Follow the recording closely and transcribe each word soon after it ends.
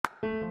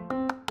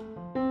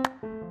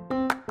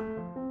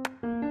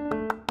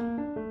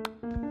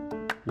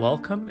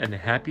Welcome and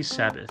happy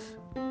Sabbath.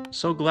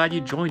 So glad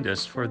you joined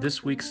us for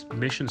this week's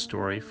mission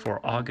story for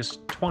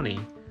August 20,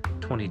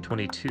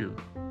 2022.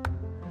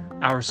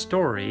 Our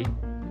story,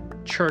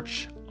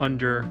 Church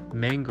Under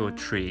Mango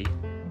Tree,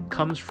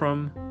 comes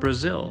from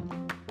Brazil,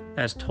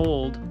 as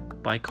told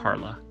by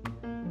Carla.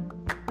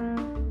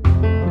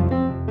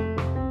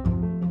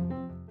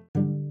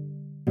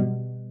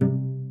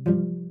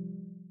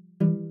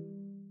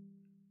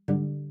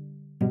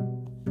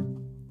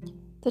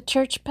 The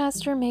church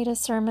pastor made a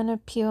sermon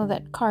appeal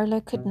that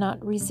Carla could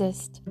not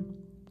resist.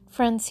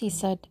 "Friends," he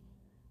said,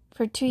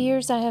 "for 2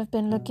 years I have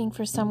been looking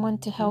for someone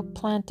to help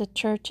plant a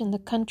church in the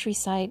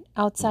countryside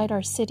outside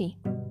our city.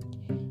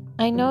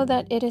 I know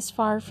that it is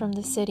far from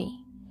the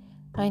city.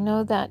 I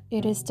know that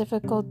it is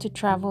difficult to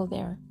travel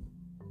there.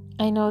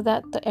 I know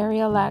that the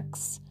area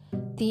lacks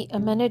the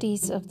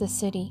amenities of the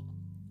city.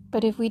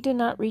 But if we do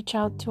not reach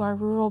out to our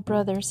rural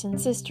brothers and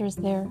sisters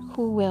there,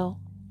 who will?"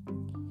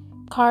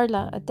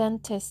 Carla, a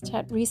dentist,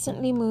 had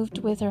recently moved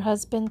with her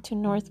husband to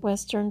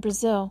northwestern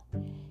Brazil,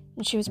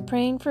 and she was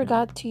praying for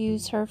God to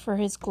use her for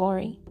His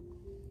glory.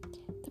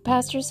 The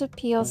pastor's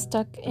appeal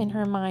stuck in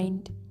her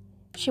mind.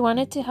 She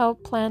wanted to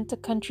help plant a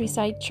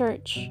countryside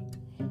church.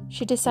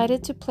 She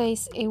decided to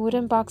place a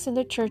wooden box in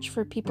the church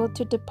for people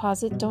to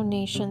deposit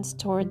donations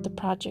toward the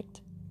project.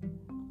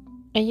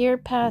 A year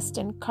passed,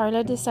 and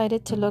Carla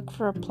decided to look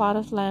for a plot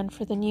of land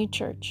for the new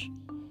church,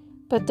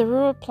 but the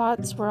rural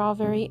plots were all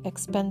very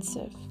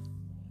expensive.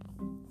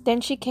 Then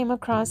she came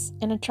across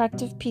an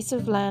attractive piece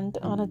of land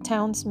on a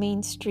town's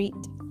main street,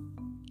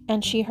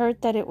 and she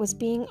heard that it was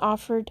being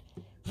offered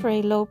for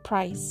a low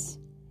price.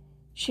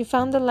 She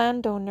found the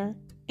landowner,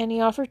 and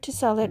he offered to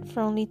sell it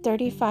for only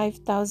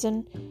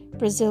 35,000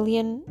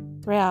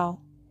 Brazilian real,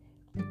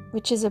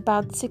 which is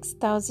about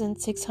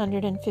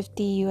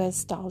 $6,650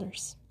 US.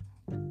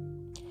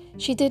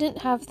 She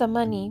didn't have the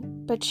money,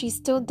 but she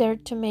still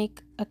dared to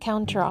make a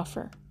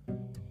counteroffer.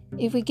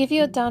 "If we give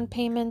you a down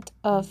payment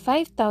of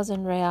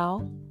 5,000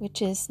 real,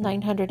 which is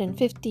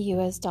 $950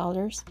 US,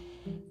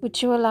 would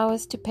you allow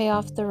us to pay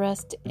off the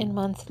rest in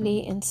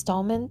monthly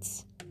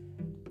installments?"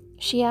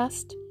 she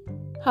asked.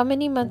 "How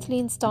many monthly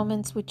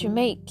installments would you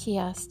make?" he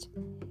asked.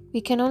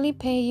 "We can only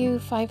pay you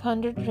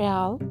 500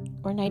 real,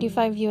 or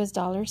 $95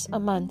 US a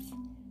month."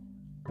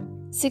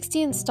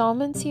 60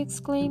 installments, he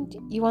exclaimed.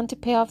 "You want to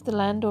pay off the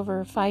land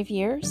over 5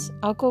 years?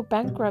 I'll go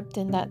bankrupt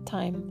in that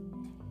time."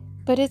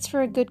 "But it's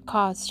for a good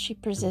cause," she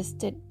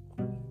persisted.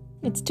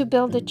 "It's to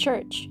build a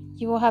church.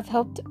 You will have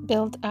helped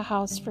build a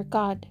house for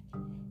God.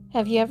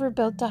 Have you ever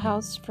built a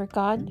house for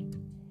God?"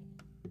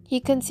 He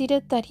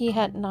conceded that he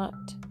had not.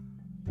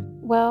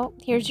 "Well,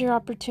 here's your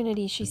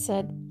opportunity," she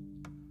said.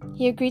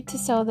 He agreed to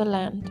sell the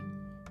land,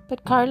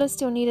 but Carla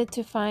still needed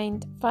to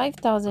find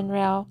 5,000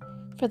 real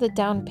for the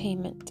down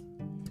payment.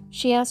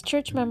 She asked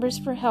church members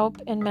for help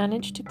and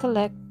managed to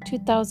collect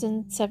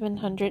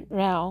 2,700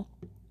 real,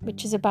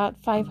 which is about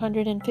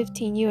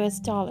 $515 US,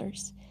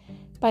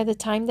 by the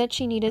time that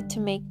she needed to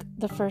make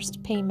the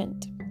first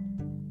payment.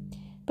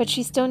 But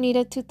she still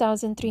needed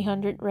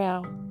 2,300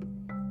 real.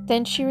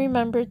 Then she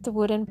remembered the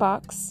wooden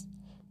box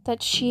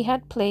that she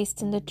had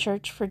placed in the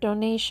church for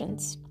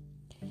donations.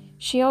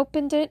 She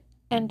opened it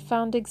and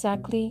found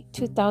exactly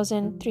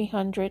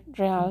 2,300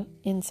 real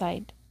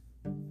inside.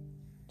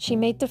 She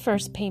made the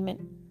first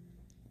payment.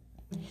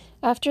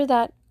 After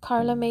that,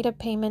 Carla made a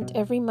payment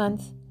every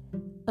month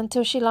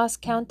until she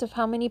lost count of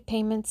how many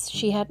payments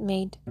she had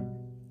made.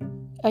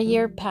 A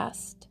year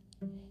passed.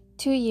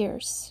 2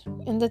 years.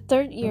 In the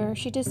 3rd year,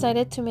 she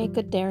decided to make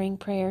a daring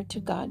prayer to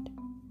God.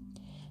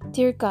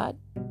 "Dear God,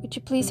 would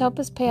you please help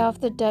us pay off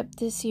the debt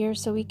this year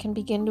so we can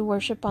begin to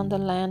worship on the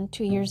land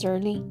 2 years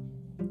early?"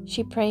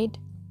 she prayed.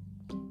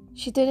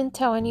 She didn't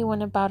tell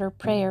anyone about her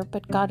prayer,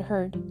 but God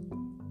heard.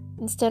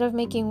 Instead of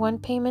making 1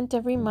 payment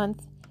every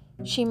month,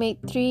 she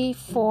made 3,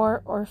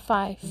 4, or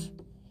 5.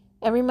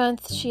 Every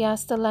month, she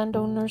asked the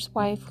landowner's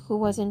wife, who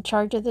was in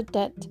charge of the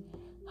debt,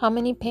 how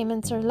many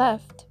payments are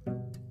left.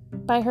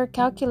 By her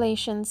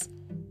calculations,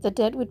 the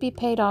debt would be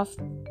paid off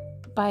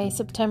by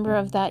September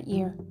of that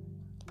year.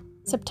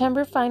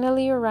 September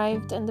finally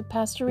arrived, and the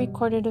pastor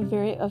recorded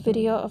a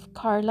video of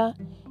Carla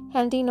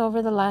handing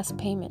over the last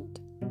payment.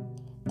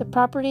 The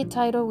property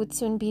title would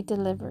soon be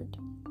delivered.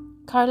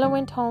 Carla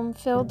went home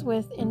filled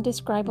with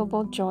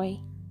indescribable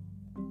joy.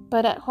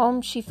 But at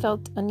home she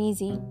felt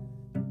uneasy.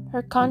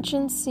 Her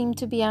conscience seemed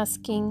to be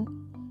asking,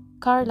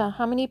 "Carla,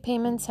 how many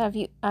payments have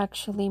you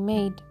actually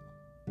made?"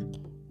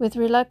 With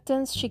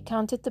reluctance, she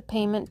counted the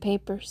payment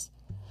papers.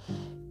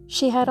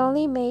 She had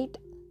only made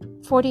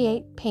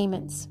 48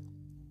 payments.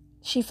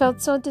 She felt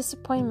so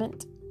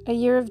disappointed. A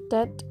year of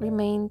debt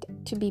remained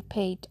to be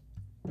paid.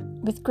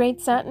 With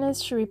great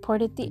sadness, she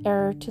reported the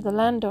error to the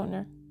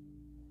landowner.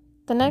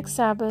 The next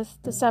Sabbath,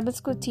 the Sabbath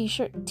school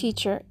teacher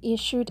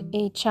issued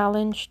a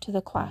challenge to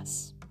the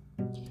class.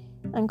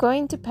 "I'm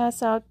going to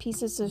pass out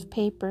pieces of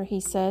paper," he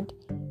said.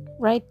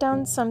 "Write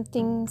down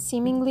something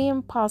seemingly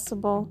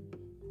impossible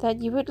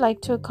that you would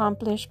like to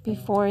accomplish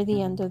before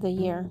the end of the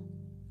year.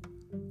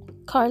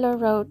 Carla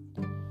wrote,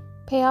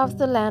 "Pay off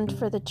the land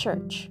for the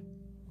church."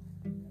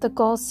 The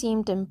goal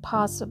seemed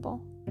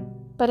impossible,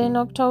 but in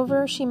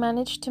October she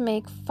managed to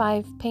make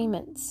 5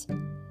 payments.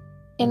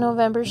 In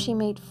November she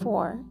made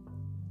 4,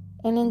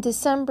 and in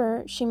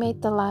December she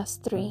made the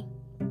last 3.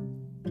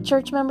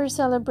 Church members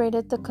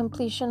celebrated the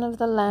completion of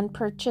the land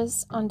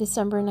purchase on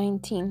December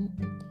 19.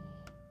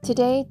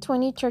 Today,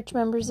 20 church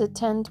members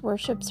attend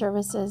worship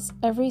services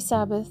every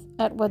Sabbath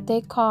at what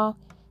they call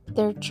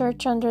their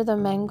church under the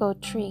mango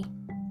tree.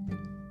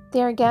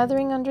 They are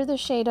gathering under the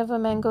shade of a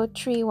mango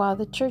tree while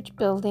the church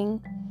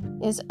building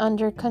is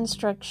under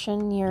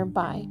construction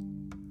nearby.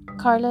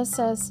 Carla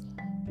says,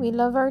 "We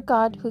love our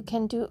God who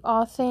can do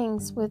all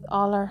things with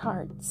all our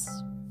hearts."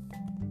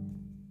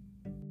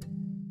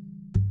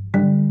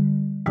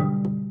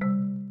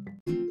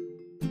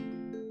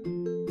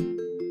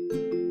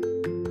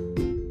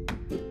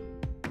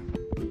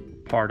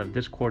 Part of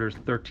this quarter's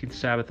 13th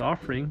Sabbath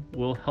offering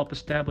will help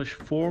establish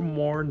 4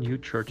 more new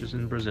churches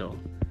in Brazil.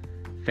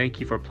 Thank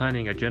you for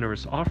planning a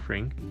generous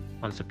offering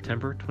on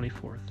September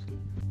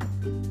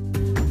 24th.